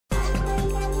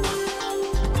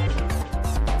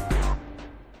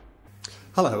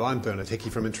Hello, I'm Hickey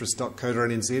from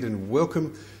interest.co.nz and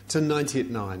welcome to 90 at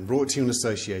 9, brought to you in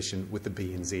association with the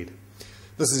BNZ.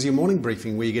 This is your morning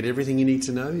briefing where you get everything you need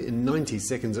to know in 90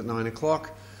 seconds at 9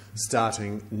 o'clock,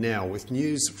 starting now with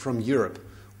news from Europe,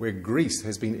 where Greece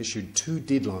has been issued two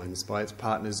deadlines by its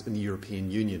partners in the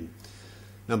European Union.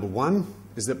 Number one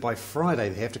is that by Friday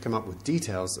they have to come up with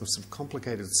details of some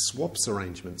complicated swaps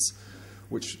arrangements,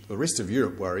 which the rest of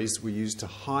Europe worries were used to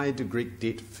hide Greek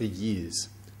debt for years.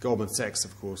 Goldman Sachs,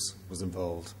 of course, was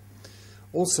involved.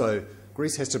 Also,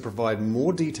 Greece has to provide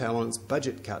more detail on its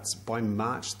budget cuts by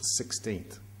March the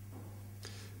 16th.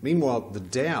 Meanwhile, the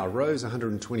Dow rose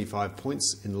 125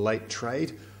 points in late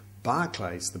trade.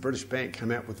 Barclays, the British bank,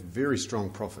 came out with very strong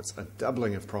profits, a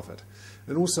doubling of profit.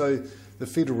 And also, the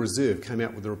Federal Reserve came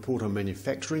out with a report on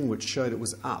manufacturing, which showed it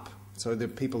was up, so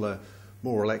that people are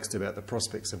more relaxed about the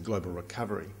prospects of global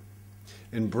recovery.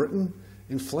 In Britain,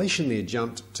 inflation there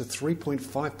jumped to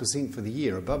 3.5% for the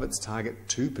year, above its target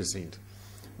 2%.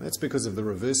 That's because of the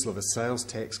reversal of a sales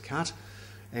tax cut,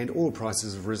 and oil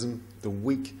prices have risen. The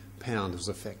weak pound was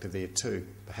a factor there too.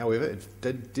 However,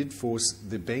 it did force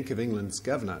the Bank of England's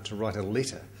governor to write a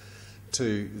letter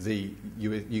to the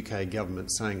UK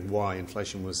government saying why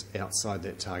inflation was outside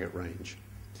that target range.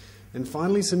 And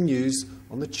finally, some news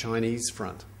on the Chinese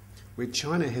front, where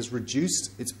China has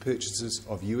reduced its purchases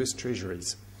of US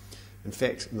treasuries. In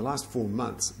fact, in the last 4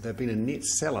 months, they've been a net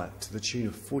seller to the tune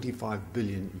of 45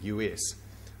 billion US.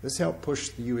 This helped push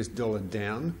the US dollar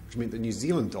down, which meant the New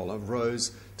Zealand dollar rose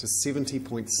to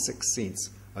 70.6 cents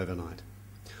overnight.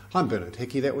 I'm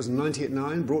Hickey. That was 90 at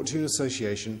 9, brought to you in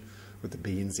association with the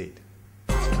BNZ.